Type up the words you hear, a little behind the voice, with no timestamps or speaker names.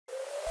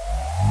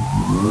Alright,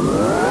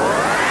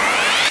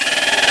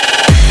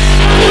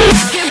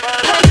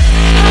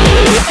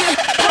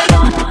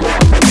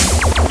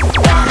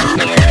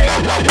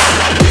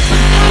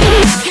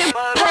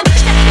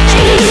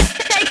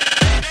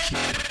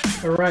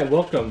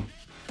 welcome.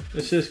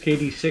 This is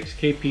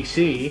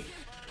KD6KPC,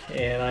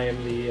 and I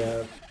am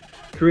the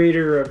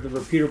creator of the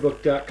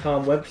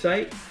RepeaterBook.com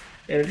website,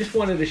 and I just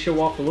wanted to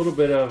show off a little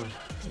bit of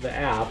the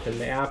app. And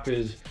the app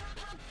is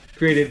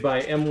created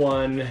by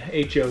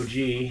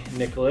M1HOG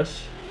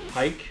Nicholas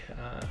Pike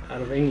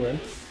out of England,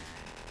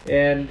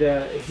 and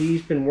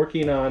he's been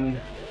working on,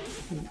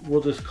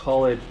 we'll just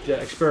call it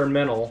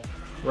experimental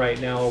right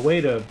now, a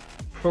way to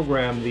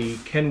program the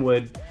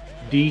Kenwood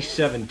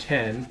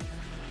D710,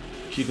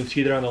 which you can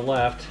see there on the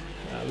left,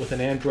 with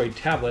an Android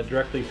tablet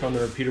directly from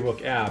the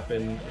RepeaterBook app.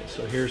 And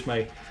so here's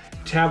my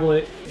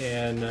tablet,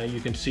 and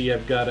you can see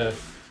I've got an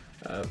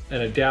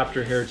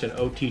adapter here. It's an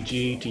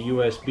OTG to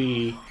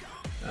USB,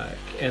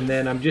 and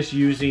then I'm just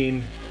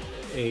using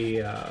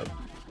a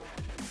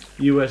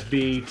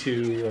USB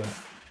to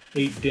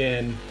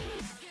 8-DIN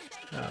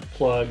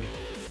plug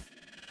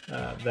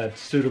that's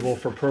suitable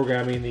for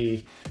programming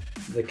the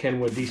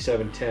Kenwood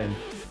D710.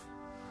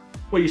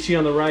 What you see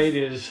on the right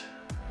is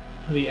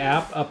the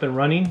app up and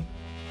running,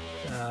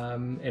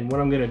 and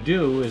what I'm going to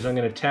do is I'm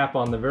going to tap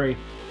on the very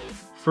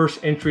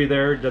first entry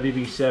there,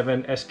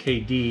 WB7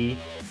 SKD,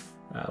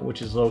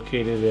 which is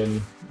located in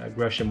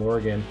Gresham,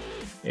 Oregon.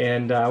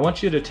 And I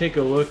want you to take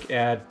a look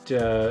at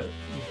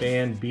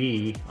band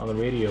B on the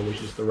radio,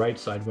 which is the right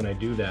side when I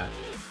do that.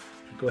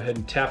 Go ahead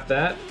and tap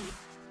that,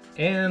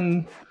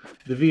 and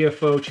the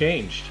VFO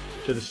changed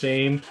to the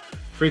same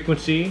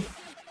frequency.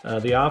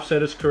 The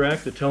offset is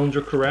correct, the tones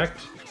are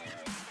correct.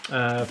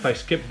 If I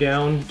skip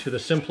down to the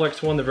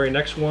simplex one, the very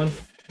next one,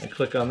 I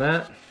click on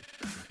that,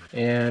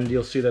 and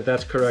you'll see that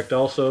that's correct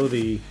also.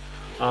 The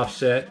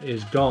offset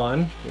is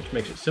gone, which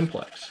makes it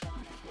simplex.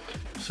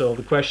 So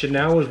the question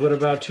now is, what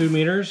about 2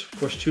 meters? Of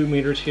course, 2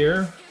 meters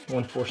here,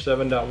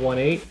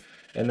 147.18,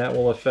 and that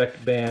will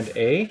affect band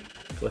A.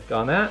 Click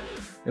on that,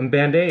 and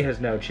band A has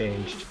now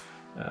changed,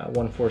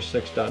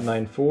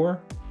 146.94.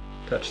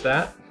 Touch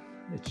that,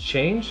 it's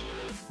changed,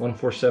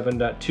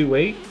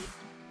 147.28.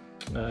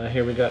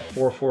 Here we got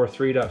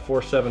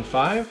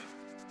 443.475,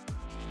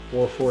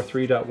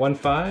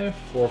 443.15,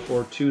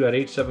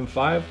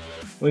 442.875.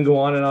 We can go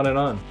on and on and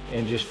on,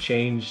 and just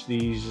change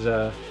these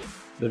the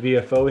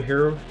VFO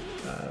here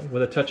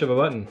with a touch of a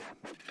button.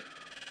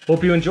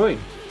 Hope you enjoyed.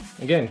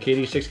 Again,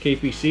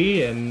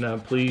 KD6KPC,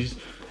 and please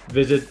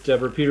visit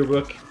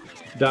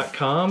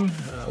RepeaterBook.com.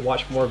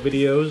 Watch more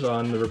videos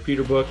on the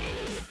RepeaterBook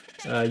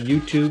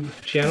YouTube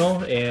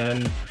channel,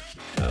 and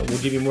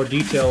we'll give you more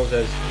details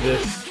as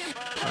this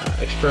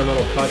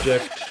experimental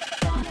project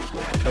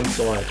comes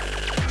to life.